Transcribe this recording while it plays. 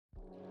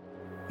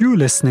You're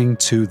listening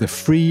to the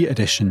free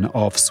edition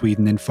of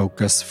Sweden in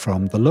Focus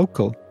from The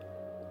Local.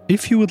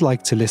 If you would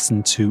like to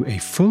listen to a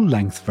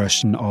full-length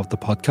version of the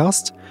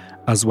podcast,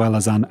 as well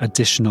as an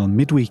additional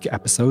midweek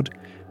episode,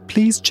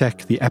 please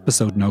check the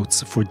episode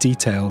notes for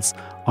details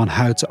on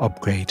how to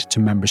upgrade to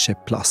Membership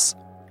Plus.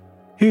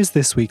 Here's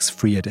this week's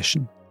free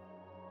edition.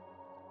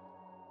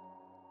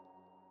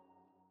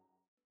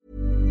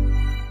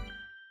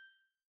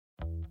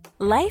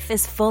 Life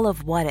is full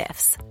of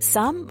what-ifs.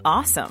 Some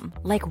awesome,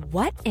 like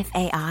what if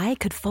AI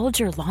could fold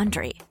your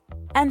laundry?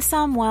 And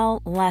some,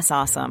 well, less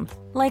awesome,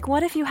 like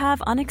what if you have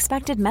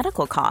unexpected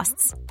medical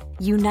costs?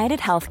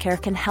 United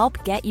Healthcare can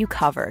help get you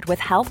covered with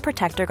Health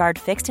Protector Guard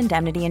fixed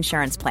indemnity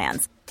insurance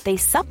plans. They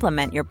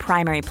supplement your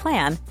primary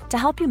plan to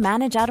help you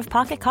manage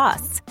out-of-pocket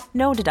costs.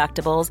 No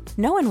deductibles,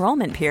 no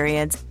enrollment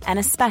periods, and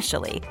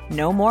especially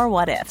no more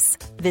what-ifs.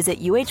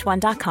 Visit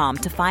uh1.com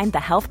to find the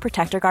Health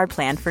Protector Guard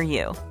plan for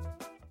you.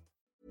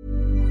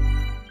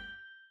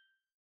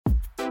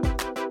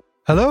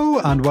 Hello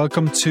and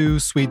welcome to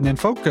Sweden in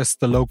Focus,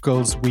 the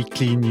Local's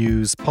weekly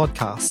news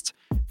podcast.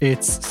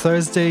 It's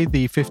Thursday,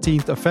 the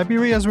 15th of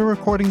February as we're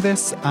recording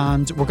this,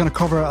 and we're going to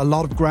cover a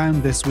lot of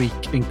ground this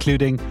week,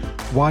 including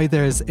why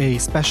there's a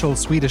special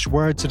Swedish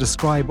word to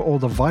describe all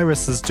the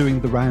viruses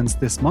doing the rounds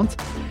this month,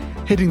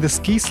 hitting the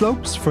ski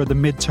slopes for the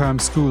midterm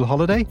school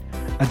holiday,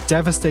 a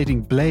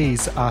devastating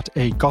blaze at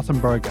a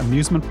Gothenburg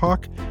amusement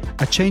park,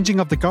 a changing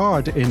of the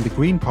guard in the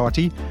Green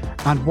Party,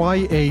 and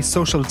why a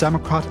Social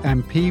Democrat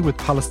MP with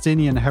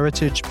Palestinian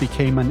heritage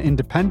became an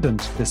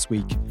independent this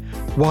week,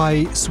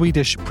 why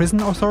Swedish prison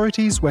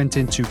authorities went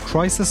into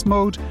crisis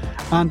mode,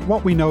 and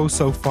what we know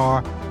so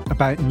far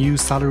about new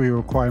salary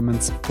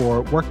requirements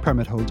for work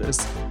permit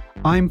holders.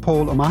 I'm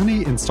Paul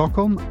O'Mahony in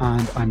Stockholm,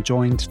 and I'm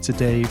joined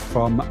today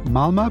from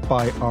Malmö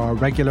by our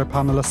regular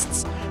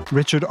panellists,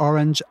 Richard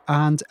Orange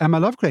and Emma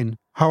Lovegren.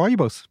 How are you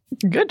both?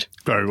 Good.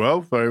 Very well,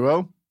 very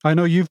well. I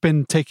know you've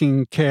been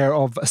taking care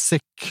of a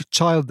sick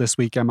child this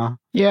week, Emma.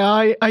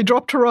 Yeah, I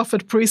dropped her off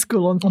at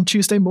preschool on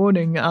Tuesday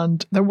morning,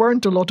 and there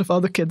weren't a lot of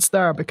other kids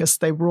there because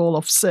they were all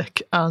off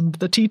sick. And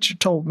the teacher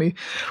told me,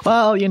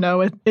 well, you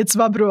know, it's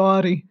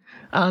Februari.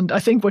 And I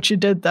think what she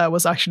did there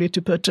was actually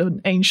to put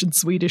an ancient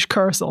Swedish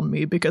curse on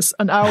me, because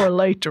an hour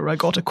later I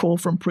got a call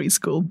from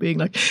preschool being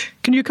like,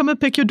 can you come and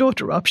pick your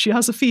daughter up? She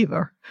has a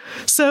fever.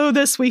 So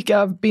this week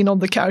I've been on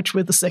the couch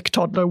with a sick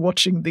toddler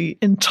watching the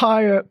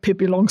entire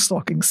Pippi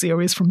Longstocking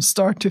series from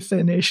start to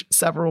finish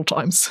several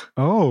times.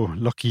 Oh,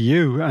 lucky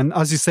you. And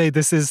as you say,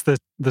 this is the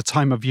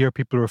time of year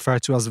people refer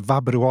to as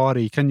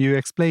Februari. Can you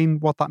explain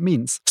what that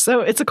means? So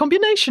it's a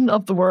combination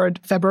of the word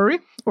February,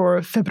 or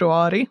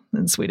Februari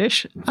in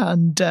Swedish,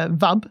 and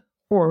vab,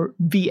 or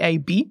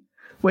VAB,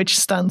 which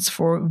stands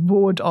for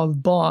vård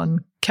av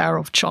barn, care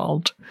of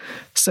child.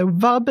 So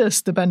vab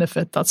is the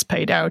benefit that's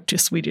paid out to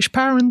Swedish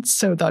parents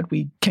so that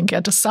we can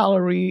get a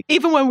salary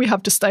even when we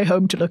have to stay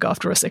home to look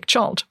after a sick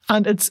child.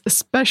 And it's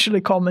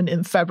especially common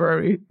in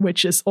February,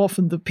 which is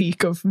often the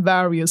peak of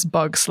various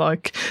bugs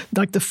like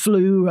the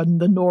flu and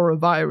the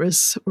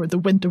norovirus, or the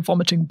winter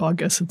vomiting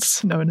bug as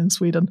it's known in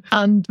Sweden.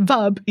 And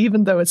vab,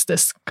 even though it's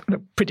this kind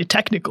of pretty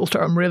technical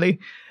term really,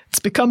 it's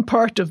become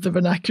part of the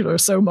vernacular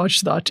so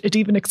much that it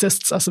even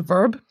exists as a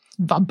verb,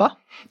 vabba.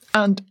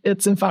 And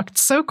it's in fact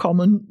so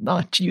common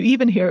that you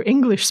even hear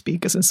English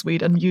speakers in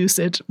Sweden use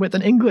it with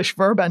an English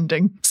verb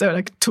ending. So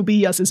like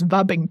Tobias is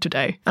vabbing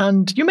today.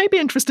 And you may be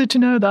interested to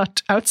know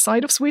that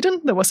outside of Sweden,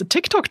 there was a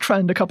TikTok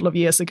trend a couple of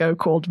years ago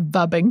called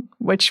vabbing,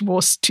 which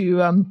was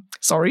to,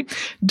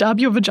 dab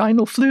your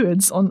vaginal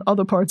fluids on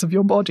other parts of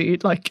your body,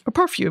 like a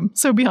perfume,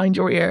 so behind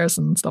your ears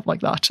and stuff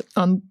like that.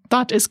 And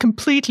that is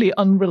completely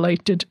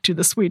unrelated to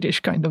the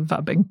Swedish kind of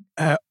vabbing.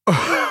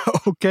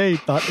 Okay,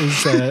 that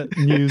is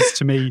news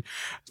to me.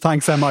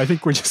 Thanks, Emma. I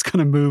think we're just going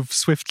to move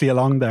swiftly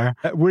along there.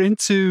 We're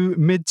into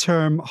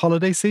midterm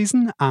holiday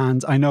season,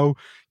 and I know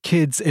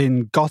kids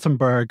in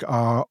Gothenburg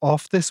are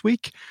off this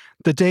week.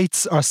 The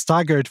dates are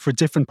staggered for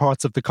different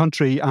parts of the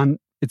country, and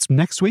it's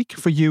next week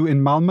for you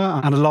in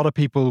Malmö, and a lot of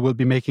people will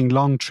be making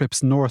long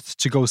trips north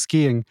to go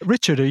skiing.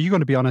 Richard, are you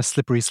going to be on a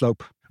slippery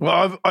slope?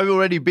 Well, I've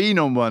already been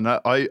on one.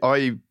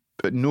 I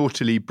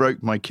naughtily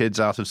broke my kids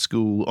out of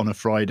school on a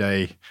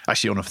Thursday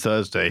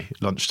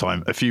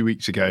lunchtime a few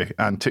weeks ago,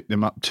 and took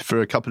them up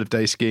for a couple of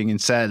days skiing in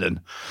Sälen.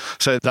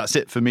 So that's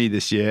it for me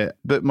this year.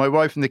 But my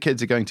wife and the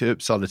kids are going to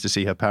Uppsala to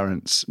see her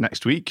parents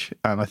next week,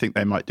 and I think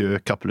they might do a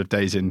couple of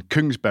days in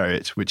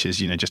Kungsberget, which is,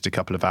 just a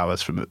couple of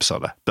hours from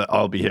Uppsala. But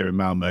I'll be here in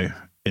Malmö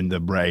in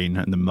the rain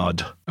and the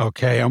mud.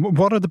 Okay, and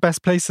what are the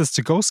best places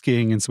to go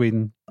skiing in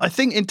Sweden? I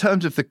think in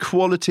terms of the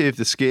quality of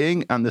the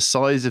skiing and the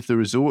size of the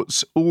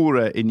resorts,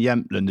 Åre in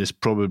Jämtland is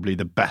probably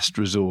the best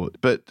resort,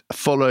 but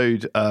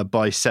followed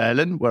by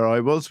Sälen, where I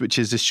was, which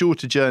is a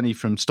shorter journey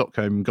from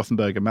Stockholm,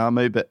 Gothenburg and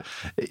Malmö, but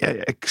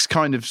it's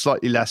kind of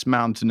slightly less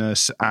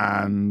mountainous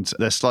and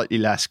there's slightly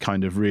less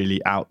kind of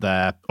really out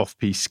there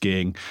off-piste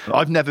skiing.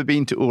 I've never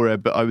been to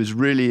Åre, but I was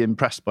really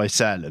impressed by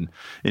Sälen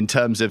in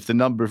terms of the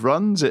number of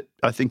runs.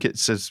 I think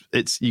there's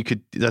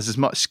as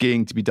much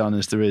skiing to be done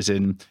as there is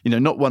in,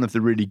 not one of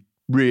the really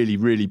really,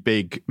 really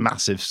big,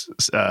 massive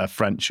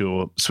French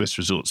or Swiss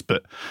resorts,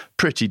 but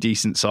pretty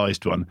decent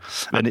sized one.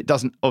 And it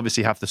doesn't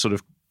obviously have the sort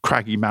of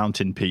craggy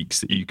mountain peaks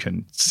that you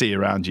can see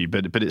around you,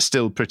 but it's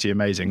still pretty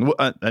amazing.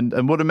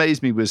 And what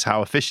amazed me was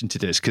how efficient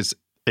it is, because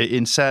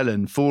in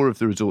Sälen, 4 of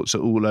the resorts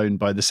are all owned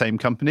by the same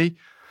company,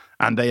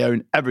 and they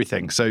own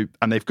everything.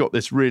 And they've got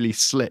this really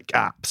slick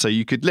app. So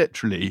you could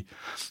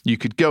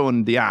go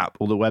on the app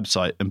or the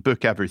website and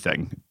book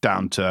everything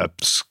down to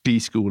ski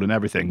school and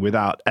everything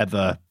without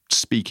ever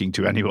speaking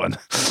to anyone.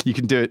 You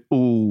can do it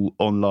all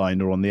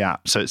online or on the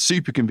app. So it's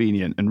super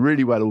convenient and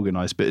really well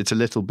organized, but it's a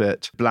little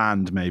bit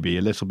bland, maybe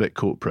a little bit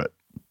corporate.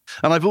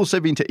 And I've also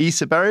been to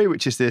Isaberg,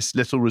 which is this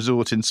little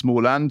resort in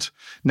Småland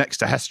next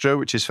to Hestra,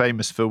 which is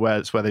famous for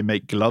where they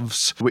make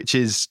gloves, which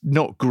is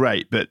not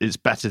great, but it's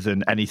better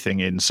than anything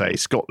in, say,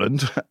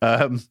 Scotland.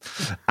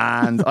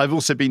 And I've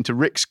also been to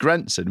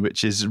Riksgränsen,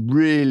 which is a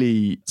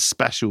really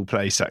special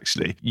place,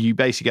 actually. You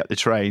basically get the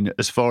train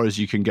as far as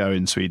you can go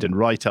in Sweden,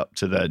 right up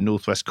to the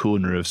northwest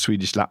corner of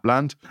Swedish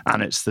Lapland.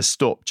 And it's the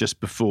stop just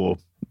before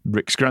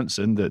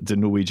Riksgränsen, the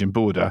Norwegian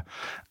border,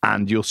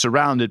 and you're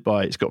surrounded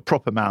by, it's got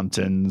proper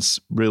mountains,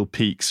 real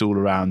peaks all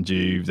around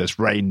you, there's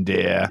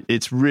reindeer.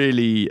 It's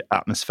really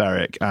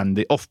atmospheric, and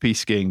the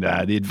off-piste skiing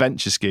there, the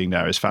adventure skiing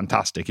there is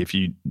fantastic if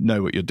you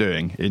know what you're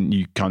doing, and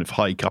you kind of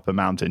hike up a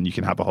mountain, you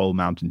can have a whole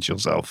mountain to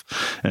yourself,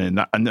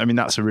 and I mean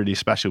that's a really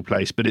special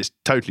place, but it's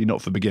totally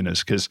not for beginners,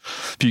 because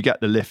if you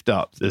get the lift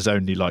up, there's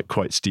only like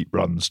quite steep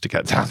runs to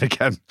get down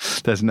again.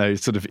 There's no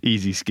sort of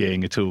easy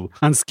skiing at all.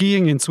 And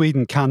skiing in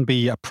Sweden can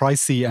be a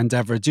pricey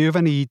endeavour. Do you have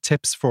any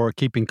tips for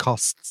keeping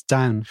costs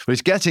down? Well,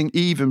 it's getting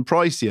even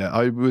pricier.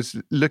 I was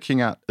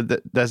looking at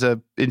there's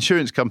a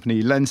insurance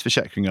company,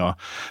 Länsförsäkringar,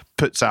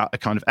 puts out a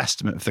kind of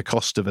estimate of the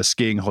cost of a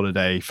skiing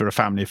holiday for a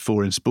family of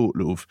 4 in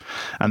Sportlov,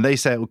 and they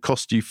say it will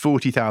cost you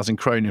 40,000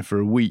 kronor for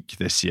a week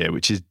this year,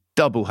 which is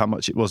double how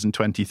much it was in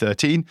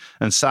 2013,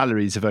 and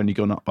salaries have only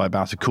gone up by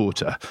about a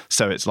quarter.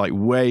 So it's like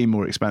way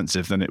more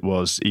expensive than it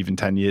was even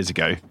 10 years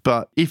ago.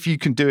 But if you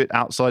can do it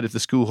outside of the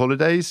school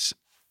holidays,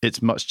 it's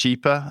much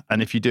cheaper.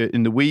 And if you do it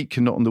in the week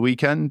and not on the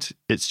weekend,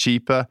 it's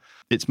cheaper.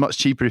 It's much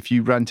cheaper if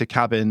you rent a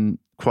cabin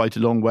quite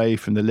a long way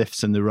from the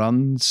lifts and the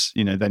runs.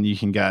 You know, then you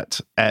can get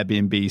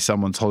Airbnb,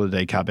 someone's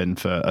holiday cabin,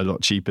 for a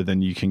lot cheaper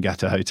than you can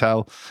get a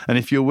hotel. And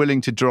if you're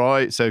willing to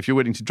drive,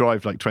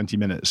 like 20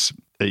 minutes,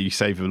 you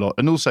save a lot.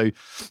 And also,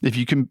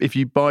 if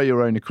you buy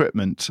your own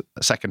equipment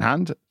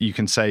secondhand, you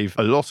can save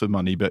a lot of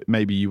money, but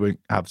maybe you won't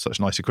have such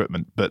nice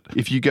equipment. But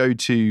if you go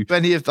to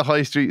any of the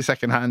high street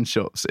secondhand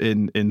shops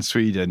in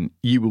Sweden,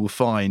 you will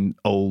find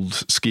old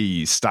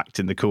skis stacked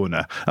in the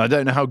corner. And I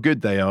don't know how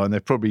good they are, and they're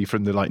probably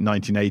from the like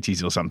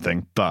 1980s or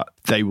something, but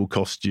they will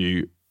cost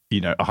you,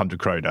 100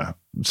 krona.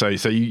 So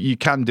you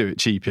can do it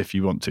cheap if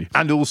you want to.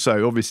 And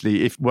also,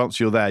 obviously, if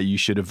once you're there, you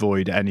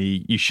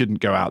shouldn't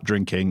go out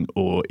drinking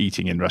or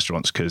eating in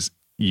restaurants, because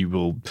you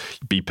will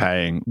be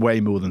paying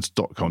way more than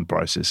Stockholm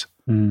prices.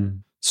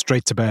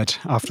 Straight to bed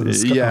after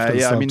the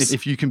Yeah. I mean,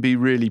 if you can be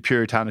really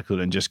puritanical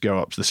and just go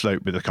up to the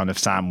slope with a kind of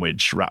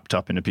sandwich wrapped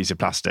up in a piece of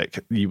plastic,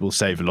 you will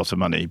save a lot of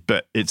money.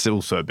 But it's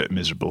also a bit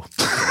miserable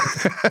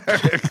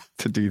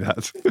to do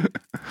that.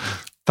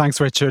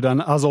 Thanks, Richard.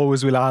 And as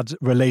always, we'll add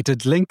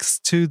related links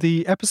to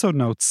the episode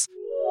notes.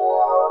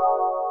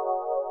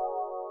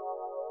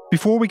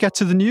 Before we get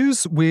to the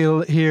news,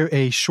 we'll hear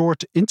a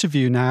short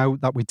interview now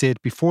that we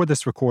did before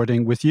this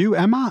recording with you,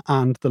 Emma,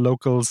 and the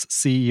Locals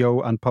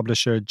CEO and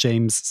publisher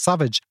James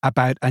Savage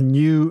about a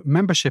new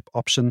membership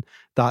option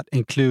that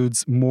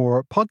includes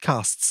more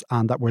podcasts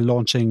and that we're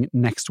launching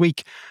next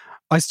week.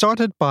 I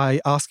started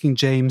by asking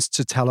James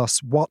to tell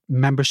us what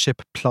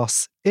Membership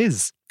Plus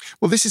is.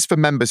 Well, this is for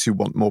members who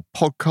want more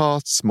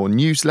podcasts, more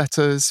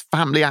newsletters,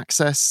 family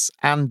access,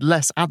 and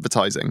less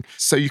advertising.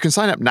 So you can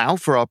sign up now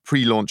for our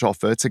pre-launch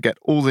offer to get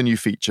all the new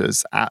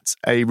features at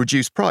a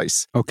reduced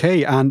price.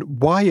 Okay, and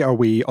why are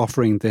we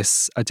offering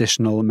this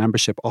additional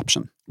membership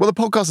option? Well,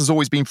 the podcast has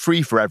always been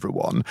free for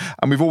everyone,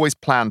 and we've always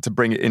planned to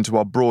bring it into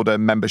our broader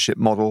membership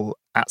model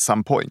at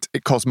some point.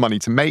 It costs money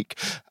to make,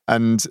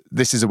 and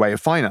this is a way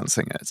of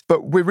financing it.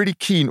 But we're really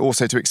keen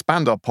also to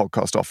expand our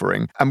podcast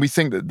offering, and we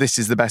think that this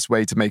is the best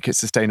way to make it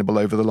sustainable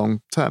over the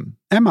long term.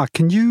 Emma,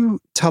 can you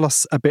tell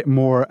us a bit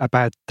more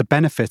about the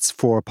benefits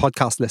for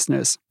podcast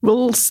listeners?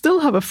 We'll still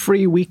have a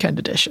free weekend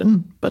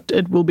edition, but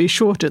it will be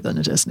shorter than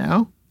it is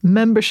now.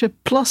 Membership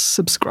Plus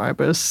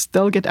subscribers,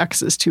 they'll get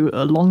access to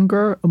a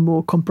longer, a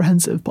more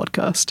comprehensive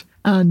podcast.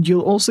 And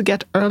you'll also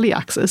get early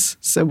access,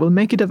 so we'll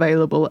make it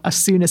available as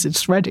soon as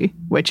it's ready,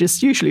 which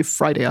is usually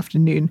Friday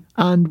afternoon.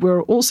 And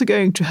we're also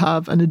going to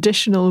have an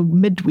additional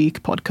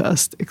midweek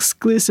podcast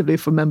exclusively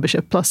for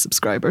Membership Plus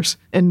subscribers,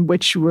 in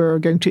which we're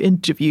going to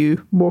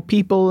interview more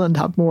people and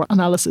have more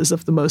analysis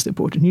of the most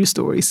important news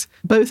stories.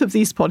 Both of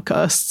these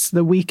podcasts,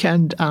 the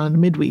weekend and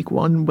midweek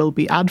one, will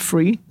be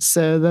ad-free,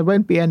 so there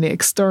won't be any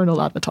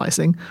external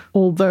advertising,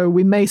 although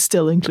we may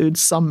still include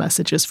some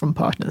messages from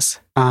partners.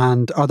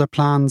 And are there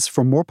plans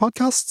for more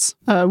podcasts?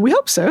 We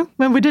hope so.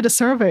 When we did a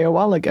survey a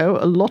while ago,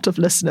 a lot of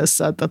listeners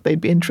said that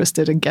they'd be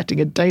interested in getting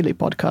a daily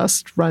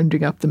podcast,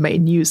 rounding up the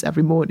main news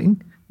every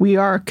morning. We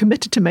are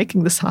committed to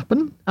making this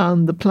happen,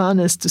 and the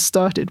plan is to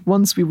start it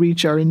once we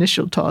reach our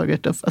initial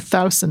target of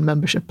 1,000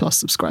 Membership Plus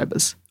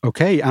subscribers.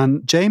 Okay,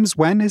 and James,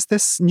 when is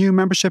this new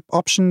membership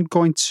option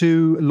going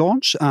to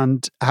launch,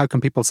 and how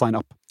can people sign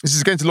up? This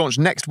is going to launch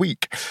next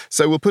week.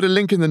 So we'll put a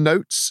link in the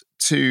notes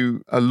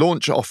to a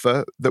launch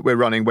offer that we're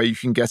running where you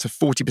can get a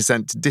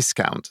 40%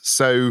 discount.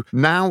 So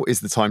now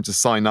is the time to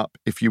sign up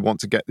if you want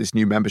to get this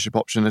new membership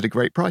option at a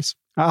great price.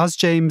 As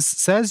James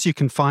says, you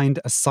can find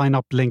a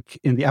sign-up link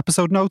in the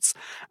episode notes,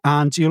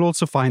 and you'll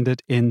also find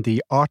it in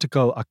the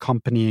article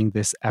accompanying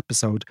this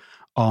episode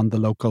on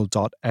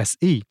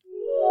thelocal.se.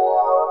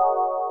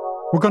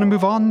 We're going to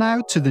move on now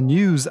to the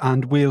news,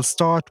 and we'll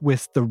start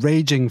with the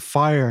raging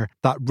fire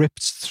that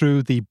ripped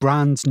through the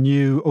brand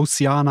new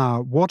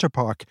Oceana water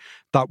park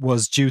that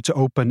was due to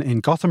open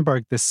in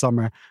Gothenburg this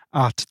summer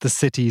at the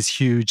city's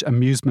huge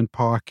amusement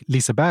park,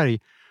 Liseberg.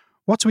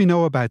 What do we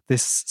know about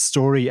this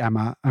story,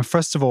 Emma? And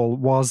first of all,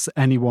 was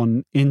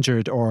anyone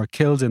injured or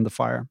killed in the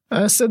fire?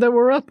 So there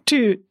were up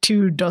to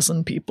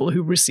 24 people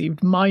who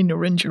received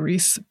minor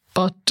injuries.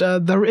 But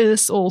there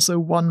is also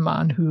one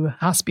man who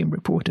has been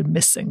reported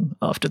missing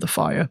after the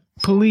fire.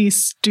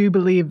 Police do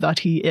believe that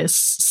he is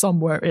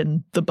somewhere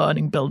in the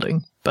burning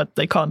building, but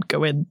they can't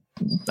go in.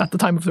 At the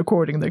time of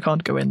recording, they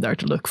can't go in there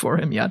to look for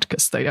him yet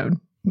because they don't.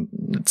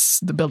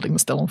 The building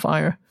is still on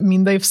fire. I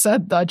mean, they've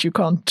said that you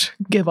can't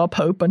give up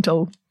hope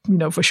until you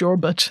know for sure,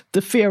 but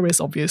the fear is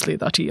obviously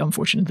that he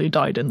unfortunately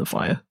died in the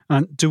fire.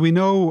 And do we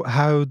know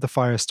how the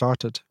fire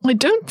started? I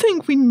don't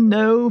think we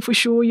know for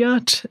sure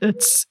yet.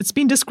 It's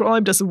been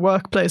described as a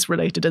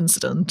workplace-related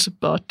incident,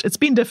 but it's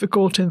been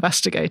difficult to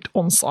investigate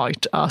on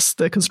site as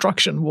the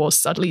construction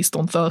was, at least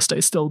on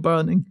Thursday, still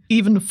burning.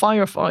 Even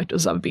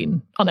firefighters have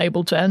been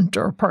unable to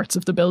enter parts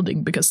of the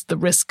building because the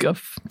risk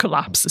of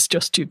collapse is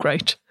just too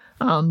great.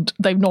 And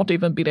they've not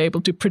even been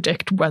able to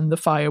predict when the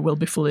fire will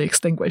be fully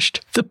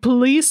extinguished. The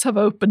police have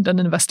opened an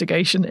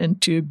investigation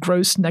into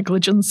gross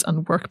negligence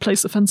and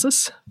workplace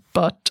offences,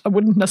 but I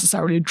wouldn't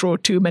necessarily draw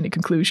too many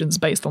conclusions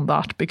based on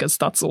that because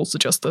that's also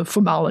just a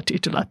formality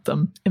to let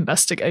them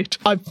investigate.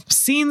 I've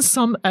seen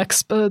some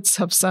experts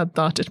have said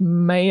that it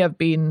may have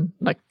been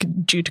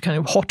due to kind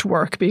of hot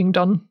work being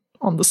done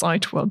on the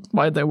site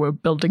while they were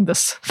building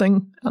this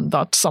thing, and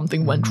that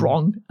something went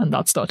wrong and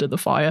that started the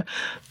fire.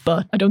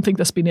 But I don't think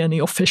there's been any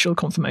official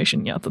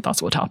confirmation yet that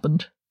that's what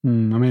happened. I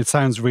mean, it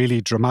sounds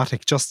really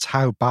dramatic. Just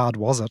how bad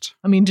was it?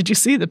 I mean, did you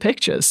see the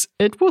pictures?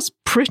 It was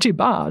pretty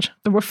bad.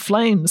 There were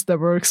flames, there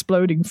were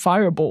exploding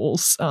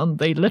fireballs, and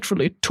they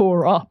literally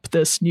tore up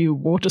this new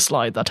water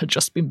slide that had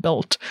just been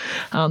built.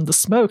 And the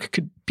smoke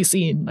could be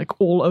seen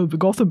all over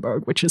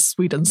Gothenburg, which is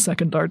Sweden's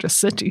second largest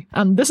city.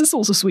 And this is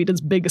also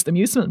Sweden's biggest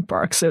amusement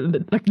park. So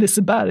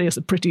Liseberg is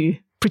a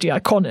pretty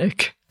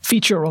iconic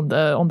feature on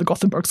the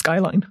Gothenburg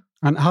skyline.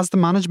 And has the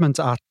management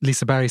at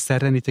Liseberg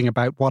said anything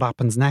about what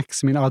happens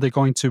next? I mean, are they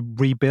going to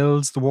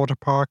rebuild the water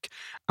park?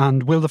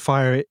 And will the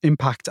fire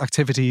impact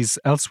activities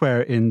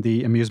elsewhere in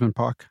the amusement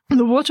park?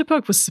 The water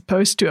park was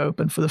supposed to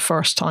open for the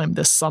first time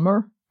this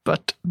summer,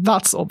 but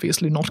that's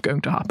obviously not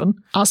going to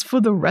happen. As for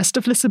the rest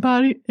of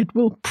Liseberg, it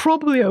will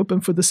probably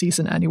open for the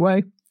season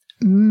anyway.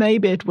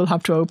 Maybe it will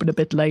have to open a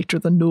bit later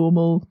than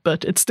normal,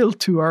 but it's still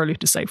too early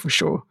to say for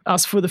sure.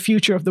 As for the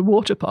future of the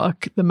water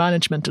park, the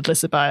management at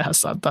Liseberg has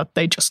said that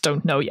they just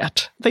don't know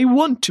yet. They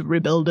want to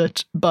rebuild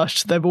it,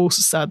 but they've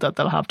also said that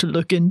they'll have to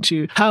look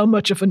into how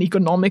much of an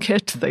economic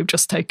hit they've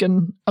just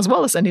taken, as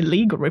well as any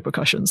legal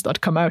repercussions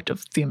that come out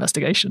of the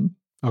investigation.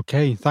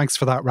 Okay, thanks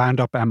for that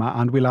roundup, Emma,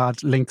 and we'll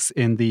add links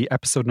in the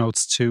episode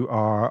notes to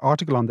our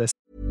article on this.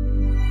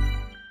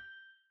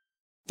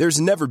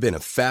 There's never been a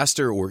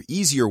faster or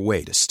easier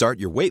way to start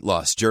your weight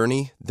loss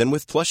journey than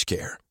with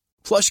PlushCare.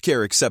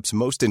 PlushCare accepts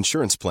most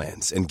insurance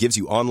plans and gives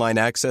you online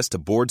access to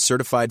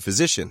board-certified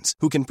physicians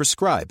who can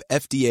prescribe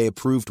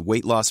FDA-approved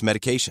weight loss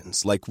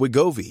medications like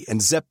Wegovy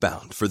and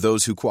Zepbound for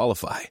those who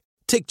qualify.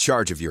 Take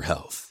charge of your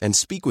health and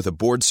speak with a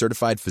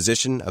board-certified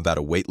physician about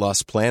a weight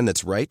loss plan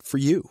that's right for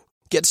you.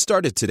 Get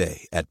started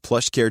today at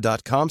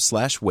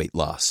plushcare.com/weight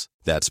loss.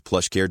 That's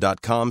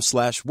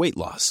plushcare.com/weight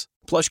loss.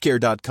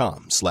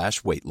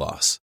 plushcare.com/weight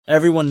loss.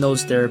 Everyone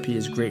knows therapy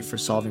is great for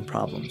solving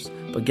problems,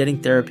 but getting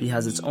therapy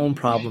has its own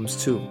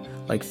problems too,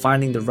 like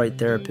finding the right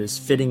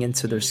therapist, fitting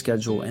into their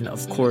schedule, and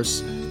of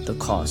course, the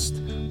cost.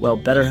 Well,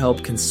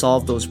 BetterHelp can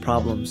solve those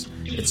problems.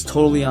 It's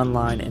totally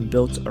online and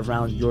built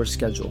around your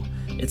schedule.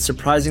 It's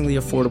surprisingly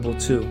affordable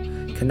too.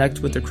 Connect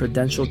with a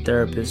credentialed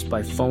therapist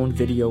by phone,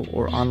 video,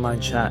 or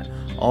online chat,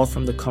 all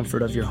from the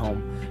comfort of your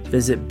home.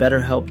 Visit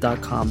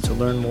BetterHelp.com to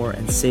learn more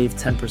and save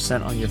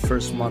 10% on your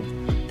first month.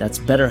 That's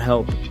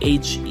BetterHelp,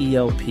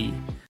 H-E-L-P.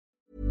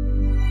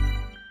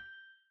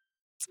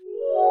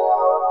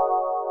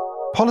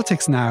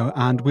 Politics now,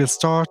 and we'll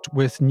start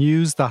with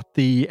news that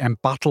the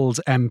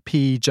embattled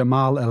MP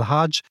Jamal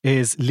El-Haj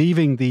is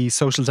leaving the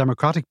Social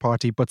Democratic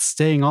Party but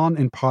staying on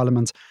in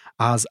Parliament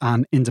as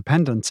an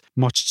independent,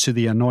 much to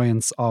the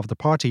annoyance of the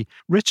party.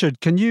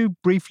 Richard, can you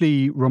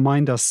briefly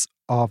remind us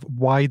of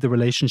why the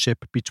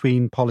relationship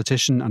between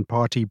politician and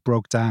party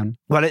broke down?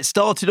 Well, it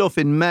started off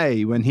in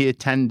May when he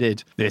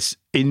attended this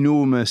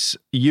enormous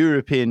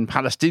European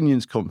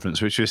Palestinians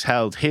conference, which was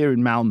held here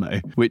in Malmo,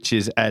 which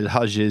is El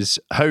Hajj's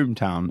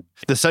hometown.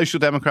 The Social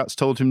Democrats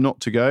told him not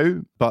to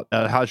go, but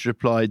El Hajj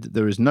replied that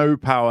there is no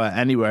power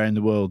anywhere in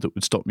the world that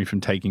would stop me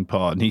from taking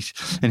part.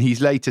 And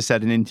he's later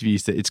said in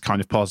interviews that it's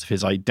kind of part of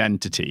his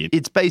identity.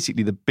 It's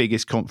basically the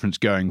biggest conference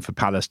going for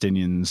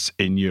Palestinians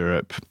in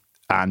Europe,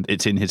 and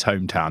it's in his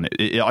hometown.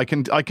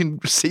 I can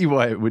see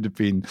why it would have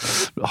been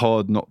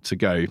hard not to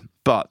go.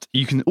 But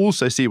you can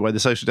also see why the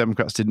Social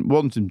Democrats didn't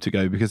want him to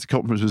go, because the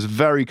conference was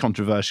very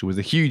controversial with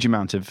a huge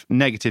amount of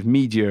negative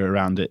media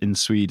around it in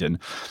Sweden.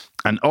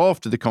 And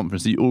after the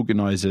conference, the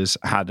organisers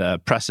had a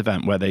press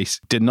event where they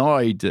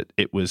denied that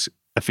it was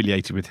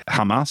affiliated with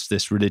Hamas,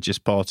 this religious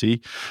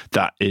party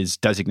that is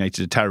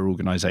designated a terror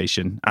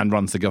organisation and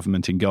runs the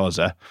government in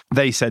Gaza.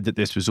 They said that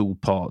this was all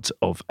part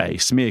of a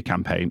smear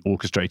campaign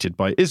orchestrated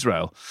by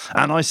Israel.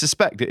 And I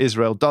suspect that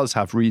Israel does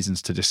have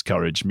reasons to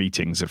discourage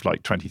meetings of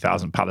like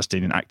 20,000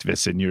 Palestinian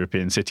activists in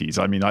European cities.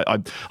 I mean,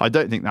 I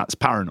don't think that's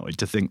paranoid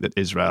to think that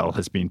Israel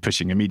has been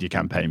pushing a media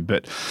campaign.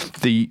 But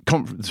the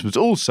conference was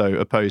also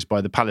opposed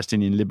by the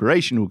Palestinian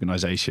Liberation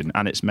Organisation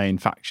and its main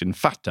faction,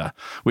 Fatah,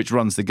 which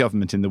runs the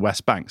government in the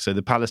West Bank. So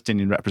the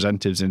Palestinian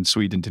representatives in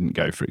Sweden didn't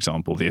go, for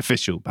example, the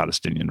official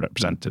Palestinian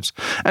representatives.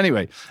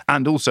 Anyway,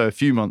 and also a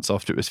few months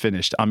after it was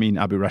finished, Amin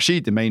Abu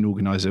Rashid, the main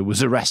organiser,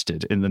 was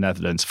arrested in the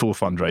Netherlands for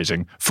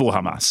fundraising for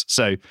Hamas.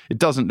 So it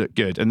doesn't look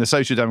good. And the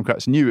Social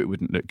Democrats knew it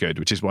wouldn't look good,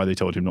 which is why they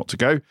told him not to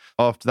go.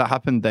 After that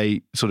happened,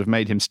 they sort of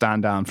made him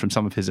stand down from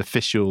some of his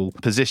official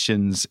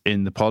positions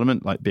in the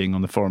parliament, like being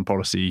on the Foreign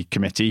Policy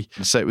Committee.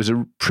 So it was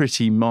a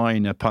pretty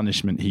minor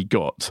punishment he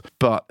got.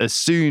 But as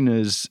soon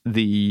as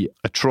the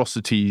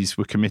atrocities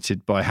were committed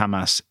by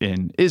Hamas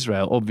in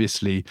Israel,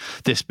 obviously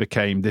this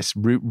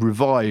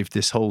revived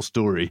this whole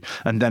story,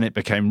 and then it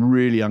became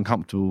really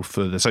uncomfortable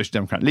for the Social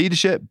Democrat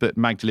leadership. But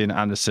Magdalena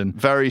Andersson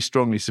very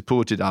strongly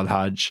supported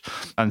Al-Hajj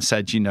and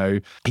said,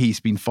 he's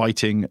been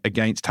fighting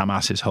against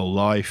Hamas his whole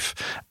life,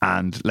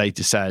 and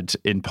later said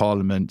in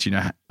Parliament,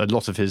 a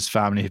lot of his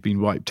family have been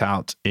wiped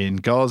out in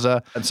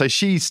Gaza. And so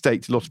she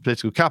staked a lot of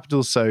political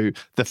capital. So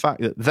the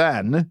fact that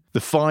then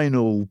the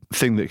final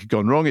thing that had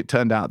gone wrong, it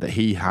turned out that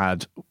he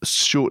had,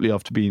 shortly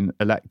after being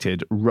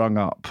elected, rung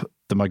up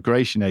the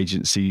migration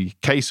agency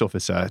case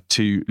officer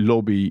to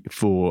lobby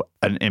for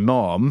an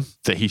imam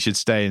that he should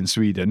stay in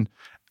Sweden.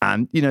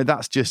 And,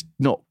 that's just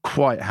not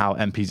quite how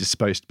MPs are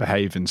supposed to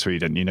behave in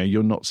Sweden.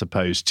 You're not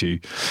supposed to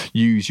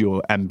use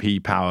your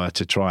MP power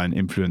to try and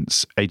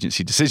influence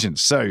agency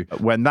decisions. So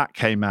when that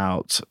came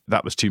out,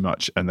 that was too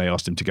much, and they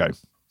asked him to go.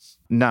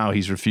 Now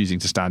he's refusing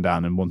to stand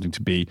down and wanting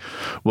to be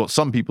what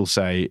some people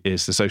say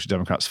is the Social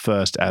Democrats'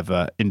 first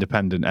ever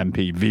independent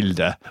MP,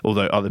 Wilde,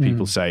 although other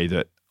people say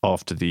that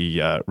after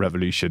the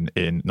revolution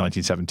in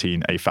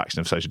 1917, a faction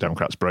of Social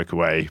Democrats broke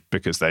away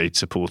because they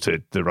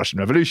supported the Russian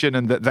Revolution,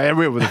 and that they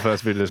were the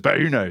first leaders. But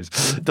who knows?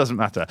 It doesn't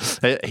matter.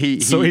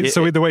 So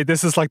either way,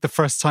 this is like the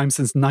first time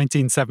since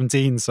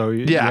 1917. So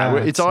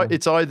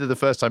it's either the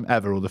first time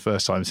ever or the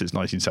first time since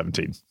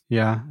 1917.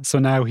 Yeah. So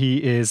now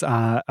he is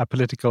a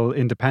political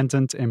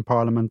independent in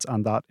Parliament,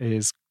 and that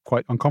is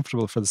quite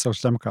uncomfortable for the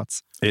Social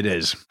Democrats. It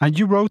is. And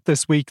you wrote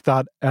this week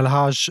that El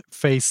Hajj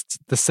faced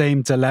the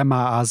same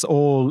dilemma as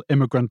all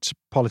immigrant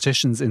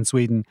politicians in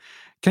Sweden.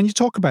 Can you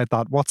talk about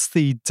that? What's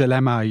the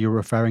dilemma you're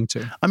referring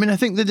to? I mean, I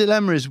think the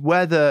dilemma is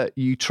whether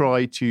you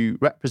try to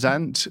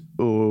represent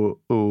or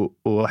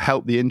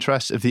help the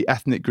interests of the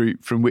ethnic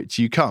group from which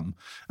you come.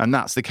 And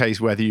that's the case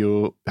whether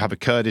you have a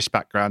Kurdish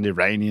background,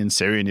 Iranian,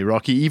 Syrian,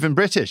 Iraqi, even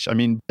British. I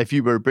mean, if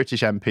you were a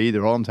British MP,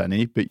 there aren't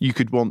any, but you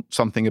could want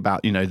something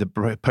about,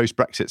 the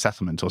post-Brexit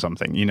settlement or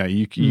something.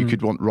 You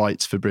could want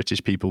rights for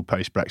British people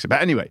post-Brexit.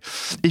 But anyway,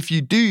 if you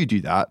do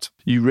that,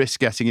 you risk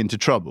getting into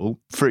trouble.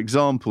 For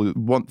example,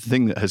 one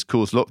thing that has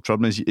caused a lot of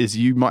trouble is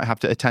you might have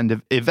to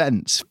attend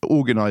events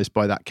organised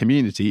by that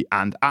community,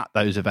 and at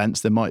those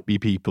events there might be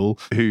people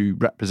who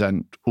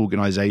represent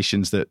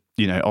organisations that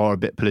are a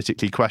bit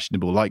politically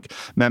questionable. Like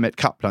Mehmet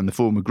Kaplan, the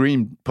former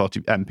Green Party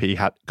MP,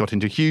 got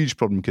into a huge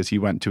problem because he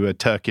went to a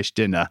Turkish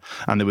dinner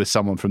and there was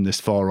someone from this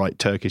far-right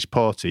Turkish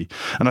party.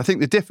 And I think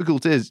the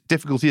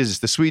difficulty is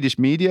the Swedish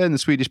media and the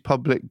Swedish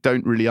public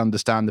don't really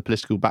understand the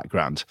political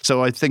background.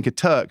 So I think a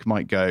Turk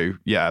might go,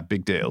 yeah,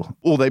 big deal.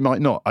 Or they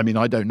might not. I mean,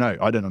 I don't know.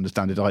 I don't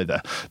understand it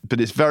either.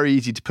 But it's very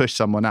easy to push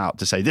someone out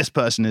to say this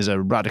person is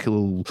a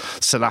radical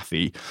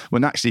Salafi,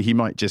 when actually he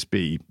might just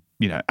be,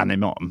 an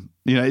imam.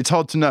 It's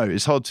hard to know.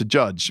 It's hard to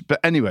judge. But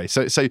anyway,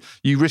 so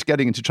you risk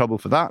getting into trouble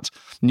for that.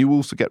 And you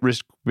also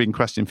risk being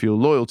questioned for your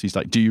loyalties.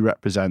 Like, do you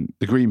represent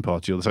the Green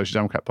Party or the Social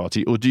Democrat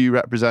Party? Or do you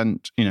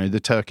represent, the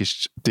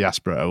Turkish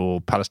diaspora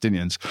or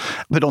Palestinians?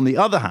 But on the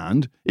other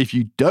hand, if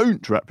you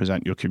don't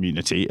represent your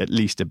community at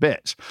least a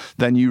bit,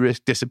 then you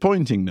risk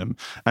disappointing them.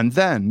 And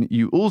then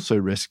you also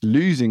risk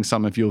losing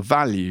some of your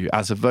value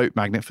as a vote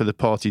magnet for the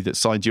party that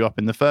signed you up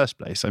in the first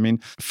place. I mean,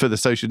 for the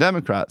Social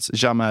Democrats,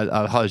 Jamal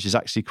Al-Hajj is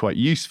actually quite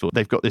useful.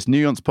 They've got this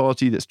nuanced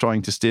party that's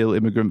trying to steal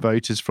immigrant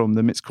voters from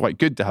them, it's quite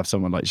good to have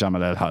someone like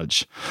Jamal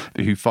El-Hajj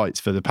who fights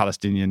for the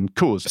Palestinian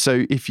cause.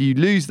 So if you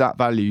lose that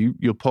value,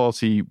 your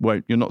party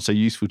won't, you're not so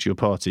useful to your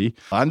party.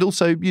 And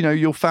also,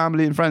 your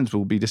family and friends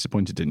will be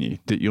disappointed in you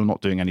that you're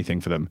not doing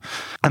anything for them.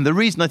 And the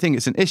reason I think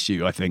it's an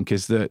issue,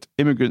 is that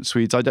immigrant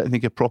Swedes, I don't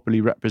think, are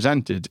properly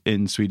represented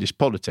in Swedish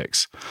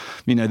politics.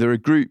 There are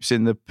groups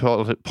in the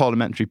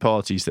parliamentary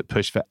parties that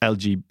push for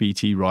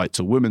LGBT rights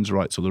or women's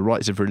rights or the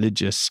rights of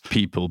religious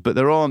people, but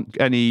there aren't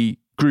any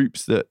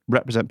groups that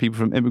represent people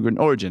from immigrant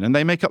origin, and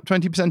they make up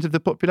 20% of the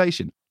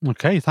population.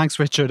 Okay, thanks,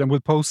 Richard. And we'll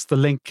post the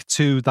link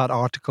to that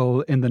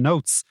article in the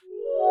notes.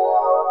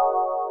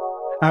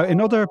 Now,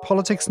 in other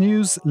politics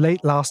news,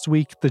 late last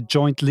week, the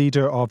joint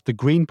leader of the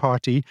Green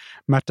Party,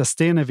 Märta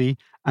Stenevi,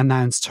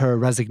 announced her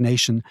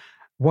resignation.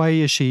 Why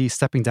is she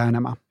stepping down,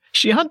 Emma?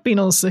 She had been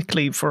on sick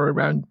leave for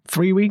around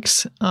 3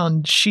 weeks,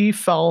 and she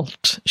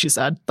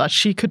said, that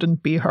she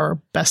couldn't be her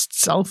best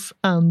self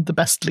and the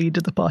best leader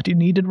the party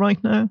needed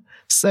right now.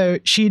 So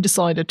she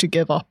decided to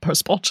give up her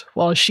spot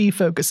while she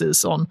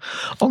focuses on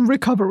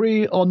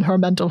recovery, on her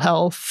mental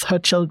health, her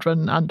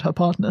children and her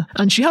partner.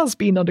 And she has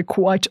been under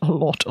quite a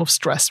lot of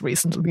stress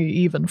recently,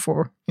 even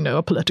for,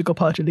 a political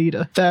party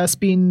leader. There's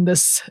been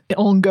this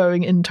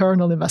ongoing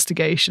internal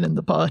investigation in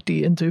the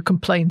party into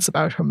complaints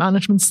about her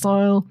management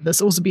style.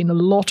 There's also been a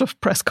lot of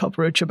press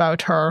coverage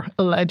about her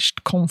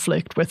alleged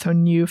conflict with her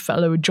new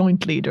fellow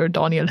joint leader,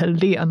 Daniel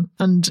Helldén.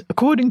 And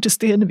according to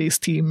Stenevi's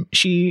team,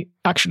 she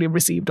actually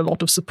received a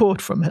lot of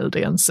support from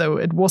Helldén, so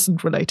it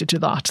wasn't related to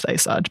that, they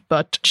said.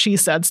 But she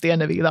said,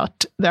 Stenevi,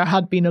 that there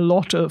had been a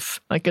lot of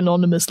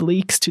anonymous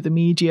leaks to the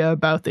media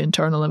about the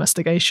internal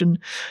investigation,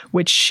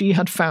 which she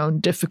had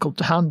found difficult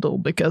to handle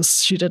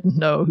because she didn't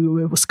know who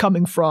it was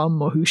coming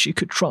from or who she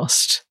could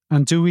trust.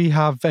 And do we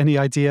have any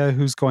idea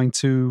who's going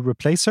to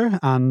replace her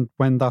and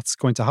when that's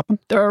going to happen?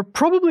 They're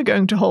probably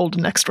going to hold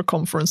an extra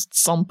conference at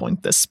some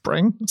point this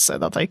spring so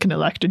that they can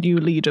elect a new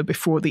leader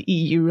before the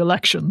EU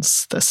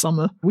elections this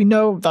summer. We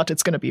know that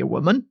it's going to be a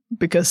woman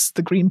because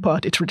the Green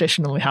Party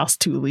traditionally has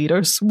 2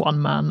 leaders,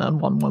 1 man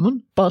and 1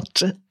 woman.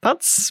 But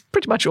that's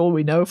pretty much all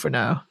we know for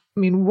now.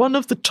 One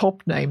of the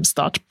top names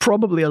that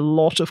probably a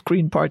lot of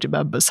Green Party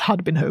members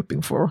had been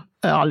hoping for,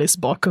 Alice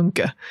Bah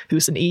Kuhnke,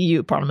 who's an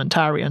EU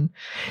parliamentarian,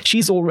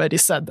 she's already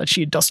said that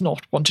she does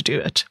not want to do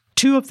it.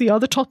 2 of the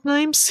other top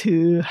names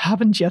who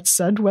haven't yet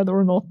said whether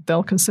or not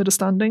they'll consider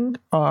standing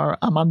are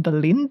Amanda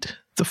Lind,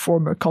 the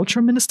former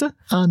culture minister,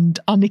 and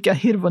Annika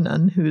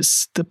Hirvonen,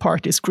 who's the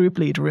party's group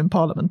leader in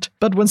parliament.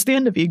 But when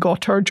Stenevi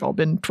got her job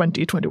in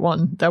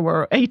 2021, there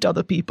were 8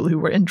 other people who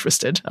were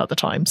interested at the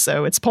time,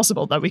 so it's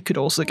possible that we could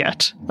also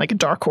get a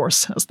dark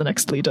horse as the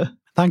next leader.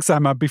 Thanks,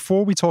 Emma.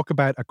 Before we talk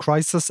about a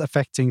crisis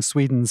affecting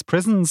Sweden's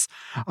prisons,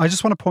 I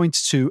just want to point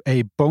to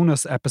a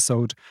bonus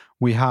episode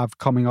we have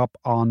coming up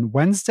on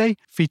Wednesday,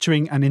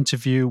 featuring an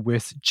interview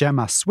with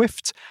Gemma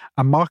Swift,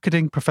 a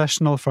marketing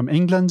professional from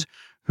England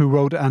who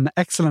wrote an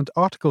excellent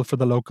article for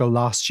The Local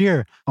last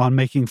year on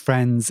making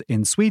friends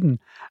in Sweden.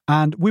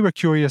 And we were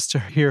curious to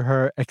hear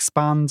her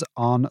expand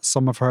on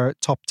some of her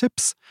top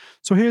tips.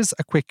 So here's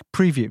a quick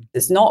preview.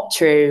 It's not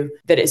true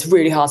that it's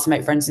really hard to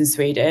make friends in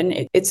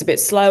Sweden. It's a bit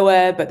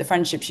slower, but the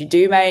friendships you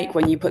do make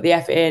when you put the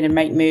effort in and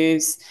make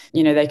moves,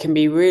 they can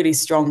be really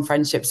strong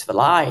friendships for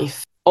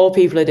life. All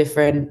people are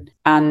different,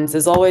 and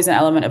there's always an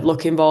element of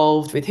luck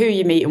involved with who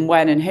you meet and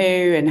when and who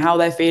and how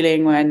they're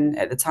feeling when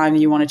at the time that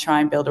you want to try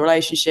and build a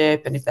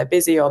relationship, and if they're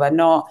busy or they're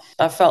not.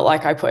 I felt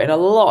like I put in a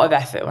lot of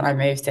effort when I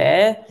moved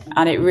here,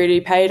 and it really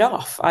paid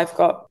off. I've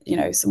got,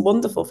 some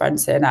wonderful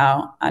friends here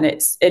now, and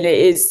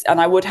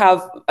I would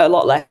have a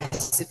lot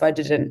less if I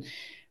didn't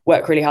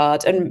work really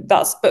hard.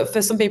 But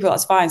for some people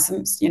that's fine.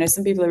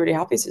 Some people are really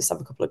happy to just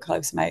have a couple of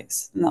close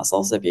mates, and that's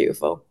also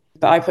beautiful.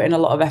 But I put in a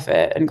lot of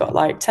effort and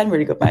got 10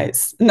 really good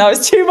mates. No,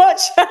 it's too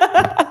much.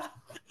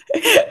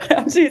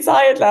 I'm too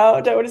tired now.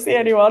 I don't want to see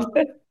anyone.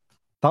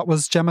 That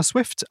was Gemma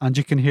Swift, and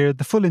you can hear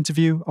the full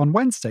interview on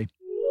Wednesday.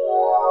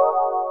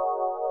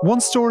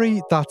 One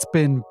story that's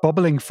been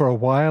bubbling for a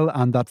while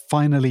and that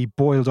finally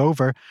boiled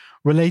over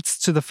relates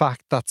to the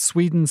fact that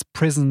Sweden's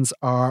prisons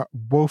are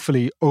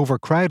woefully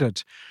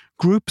overcrowded.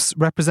 Groups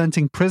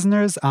representing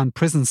prisoners and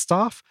prison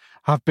staff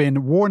have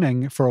been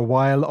warning for a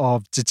while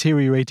of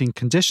deteriorating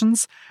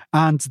conditions,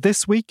 and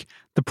this week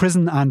the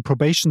Prison and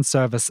Probation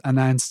Service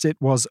announced it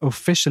was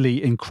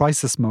officially in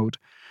crisis mode.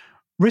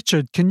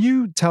 Richard, can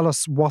you tell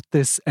us what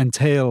this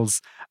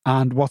entails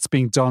and what's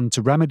being done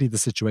to remedy the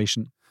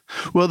situation?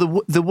 Well,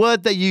 the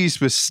word they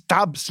used was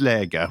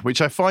stabsläge,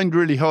 which I find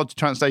really hard to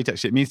translate,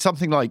 actually. It means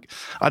something like,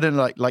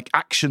 like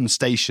action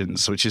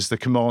stations, which is the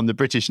command the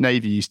British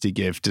Navy used to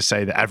give to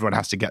say that everyone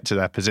has to get to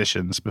their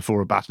positions before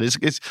a battle.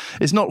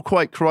 It's not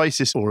quite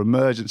crisis or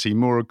emergency,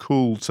 more a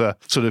call to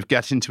sort of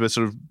get into a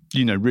sort of,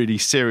 really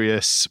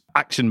serious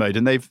action mode.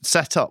 And they've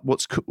set up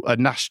what's called a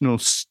national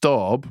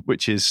stab,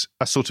 which is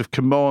a sort of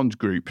command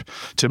group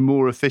to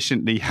more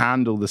efficiently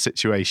handle the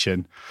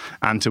situation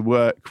and to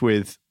work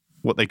with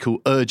what they call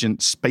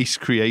urgent space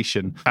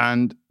creation.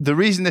 And the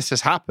reason this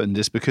has happened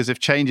is because of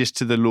changes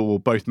to the law,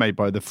 both made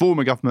by the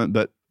former government,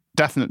 but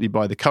definitely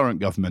by the current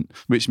government,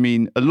 which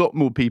mean a lot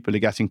more people are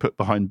getting put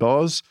behind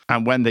bars.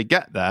 And when they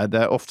get there,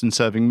 they're often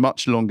serving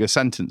much longer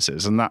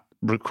sentences, and that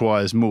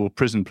requires more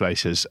prison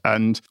places.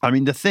 And I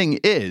mean, the thing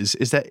is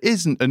there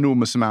isn't an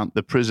enormous amount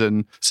the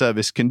prison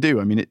service can do.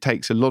 I mean, it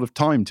takes a lot of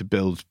time to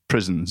build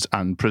prisons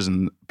and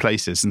prison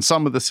places. And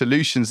some of the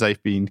solutions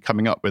they've been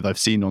coming up with, I've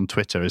seen on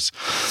Twitter, is,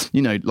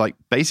 like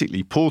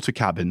basically porter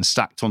cabins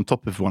stacked on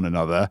top of one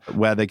another,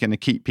 where they're going to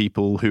keep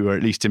people who are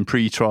at least in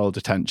pre-trial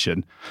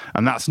detention.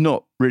 And that's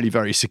not really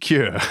very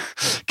secure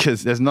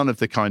because there's none of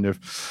the kind of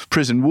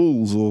prison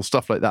walls or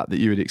stuff like that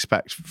you would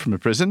expect from a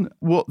prison.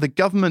 What the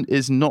government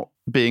is not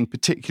being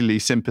particularly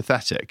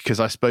sympathetic, because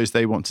I suppose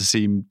they want to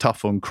seem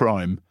tough on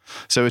crime.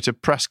 So at a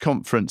press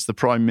conference, the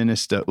Prime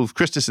Minister, Ulf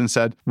Kristersson,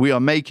 said, "We are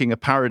making a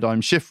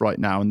paradigm shift right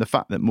now, and the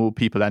fact that more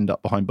people end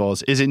up behind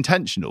bars is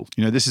intentional.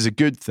 This is a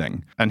good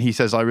thing." And he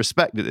says, "I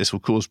respect that this will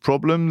cause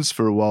problems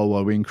for a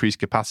while we increase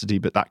capacity,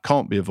 but that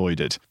can't be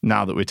avoided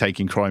now that we're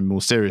taking crime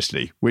more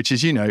seriously," which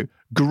is,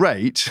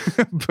 great,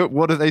 but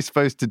what are they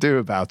supposed to do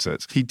about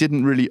it? He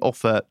didn't really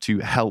offer to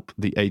help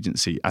the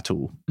agency at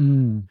all.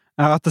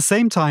 Now, at the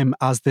same time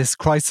as this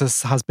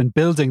crisis has been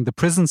building, the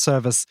prison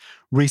service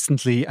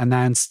recently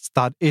announced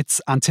that it's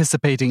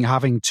anticipating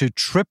having to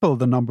triple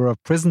the number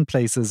of prison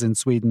places in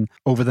Sweden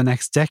over the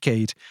next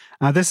decade.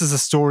 Now, this is a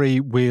story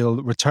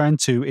we'll return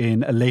to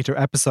in a later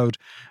episode,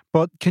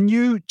 but can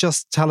you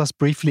just tell us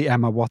briefly,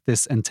 Emma, what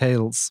this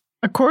entails?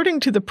 According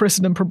to the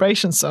Prison and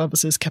Probation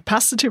Service's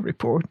capacity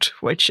report,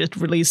 which it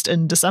released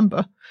in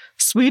December,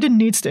 Sweden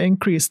needs to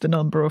increase the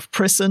number of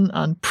prison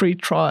and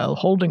pre-trial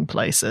holding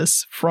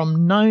places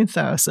from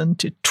 9,000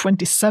 to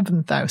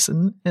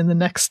 27,000 in the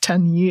next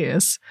 10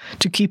 years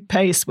to keep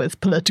pace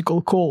with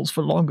political calls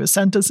for longer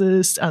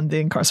sentences and the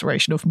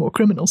incarceration of more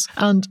criminals.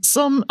 And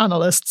some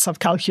analysts have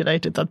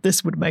calculated that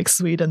this would make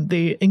Sweden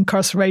the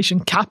incarceration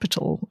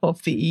capital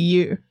of the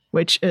EU,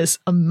 which is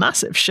a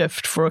massive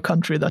shift for a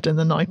country that in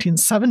the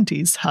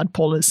 1970s had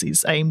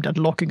policies aimed at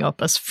locking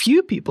up as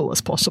few people as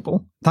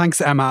possible.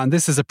 Thanks, Emma. And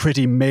this is a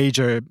pretty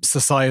major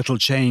societal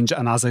change,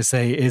 and as I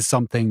say, is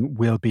something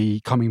we'll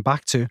be coming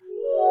back to.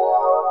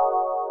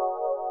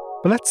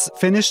 But let's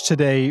finish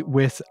today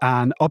with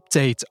an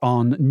update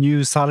on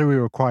new salary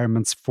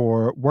requirements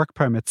for work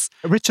permits.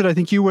 Richard, I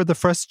think you were the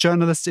first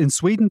journalist in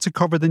Sweden to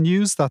cover the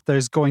news that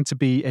there's going to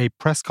be a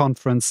press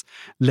conference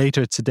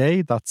later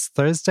today, that's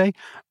Thursday,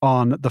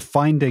 on the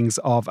findings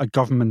of a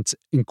government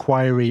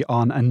inquiry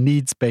on a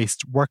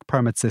needs-based work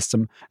permit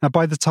system. Now,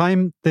 by the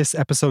time this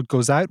episode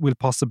goes out, we'll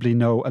possibly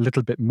know a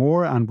little bit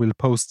more, and we'll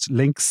post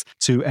links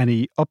to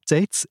any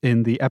updates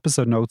in the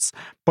episode notes.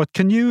 But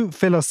can you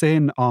fill us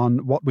in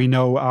on what we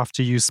know after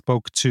you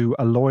spoke to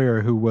a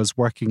lawyer who was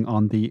working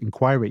on the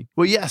inquiry?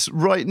 Well, yes,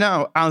 right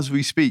now, as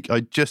we speak, I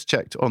just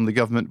checked on the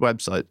government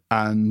website,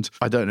 and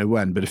I don't know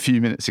when, but a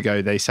few minutes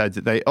ago, they said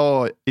that they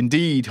are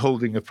indeed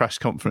holding a press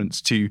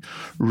conference to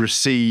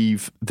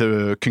receive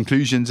the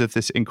conclusions of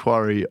this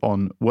inquiry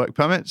on work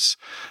permits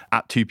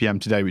at 2 p.m.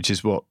 today, which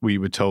is what we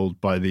were told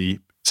by the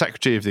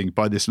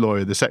by this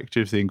lawyer, the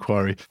secretary of the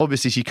inquiry.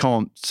 Obviously, she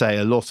can't say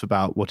a lot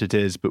about what it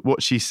is, but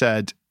what she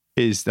said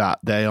is that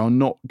they are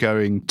not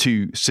going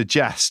to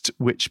suggest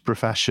which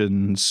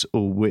professions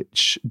or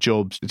which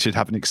jobs should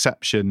have an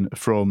exception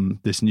from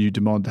this new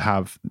demand to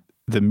have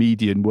the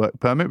median work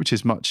permit, which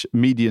is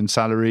median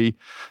salary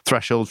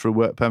threshold for a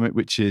work permit,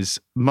 which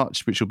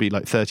will be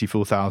like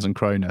 34,000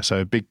 krona.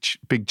 So a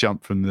big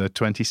jump from the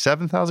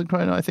 27,000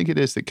 krona, I think it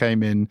is, that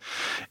came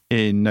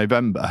in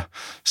November.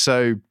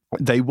 So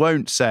they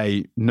won't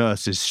say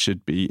nurses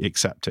should be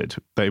accepted.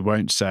 They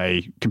won't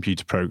say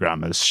computer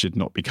programmers should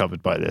not be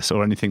covered by this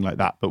or anything like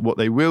that. But what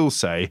they will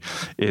say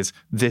is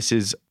this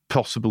is a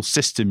possible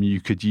system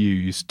you could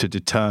use to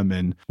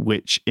determine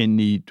which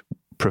in-need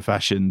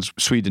professions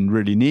Sweden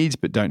really needs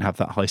but don't have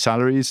that high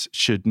salaries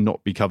should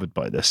not be covered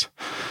by this.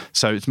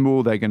 So it's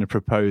more they're going to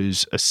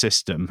propose a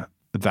system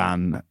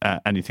than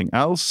anything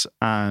else.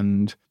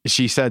 And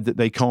she said that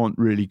they can't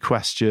really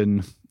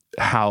question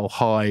how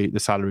high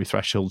the salary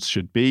thresholds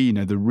should be.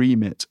 The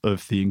remit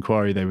of the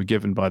inquiry they were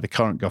given by the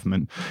current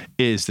government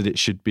is that it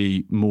should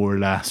be more or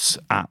less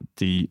at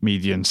the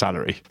median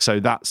salary. So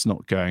that's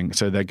not going.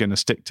 So they're going to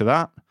stick to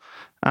that.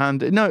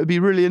 And no, it'd be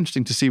really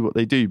interesting to see what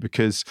they do,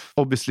 because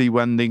obviously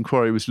when the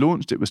inquiry was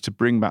launched, it was to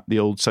bring back the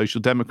old Social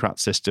Democrat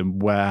system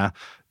where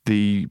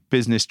the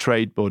business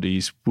trade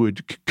bodies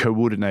would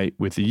coordinate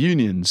with the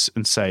unions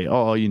and say,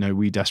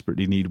 we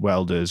desperately need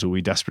welders, or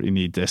we desperately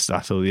need this,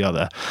 that, or the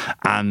other.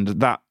 And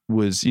that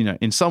was,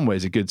 in some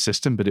ways a good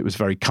system, but it was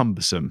very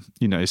cumbersome,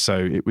 so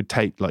it would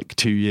take like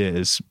 2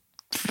 years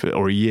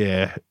or a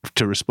year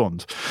to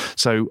respond.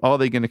 So are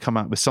they going to come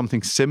out with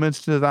something similar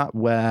to that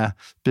where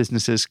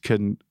businesses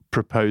can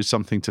propose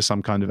something to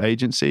some kind of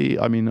agency?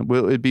 I mean,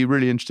 it'd be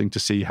really interesting to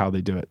see how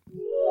they do it.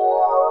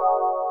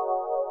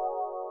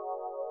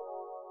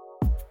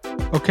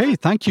 Okay,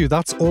 thank you.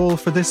 That's all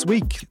for this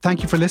week.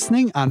 Thank you for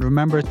listening, and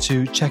remember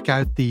to check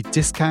out the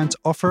discount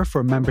offer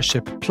for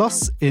Membership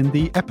Plus in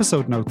the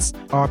episode notes.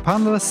 Our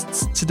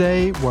panellists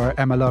today were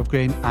Emma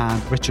Lovegreen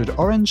and Richard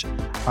Orange.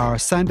 Our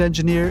sound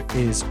engineer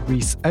is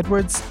Rhys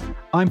Edwards.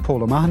 I'm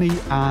Paul O'Mahony,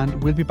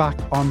 and we'll be back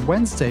on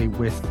Wednesday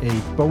with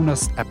a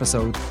bonus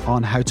episode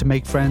on how to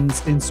make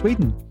friends in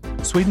Sweden.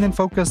 Sweden in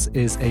Focus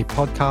is a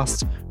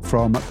podcast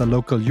from The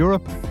Local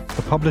Europe.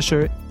 The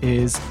publisher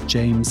is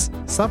James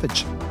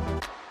Savage.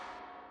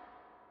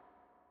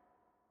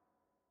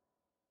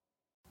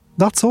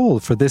 That's all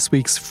for this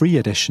week's free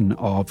edition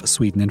of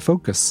Sweden in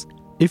Focus.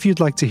 If you'd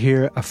like to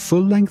hear a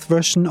full-length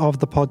version of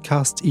the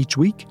podcast each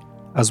week,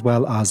 as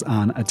well as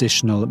an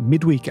additional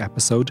midweek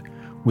episode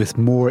with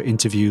more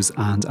interviews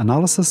and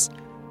analysis,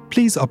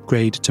 please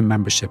upgrade to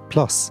Membership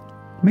Plus.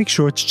 Make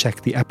sure to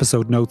check the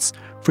episode notes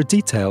for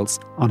details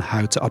on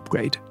how to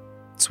upgrade.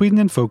 Sweden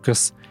in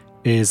Focus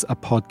is a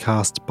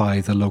podcast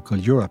by The Local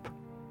Europe.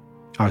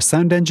 Our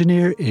sound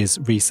engineer is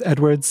Rhys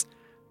Edwards.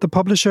 The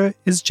publisher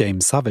is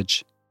James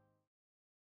Savage.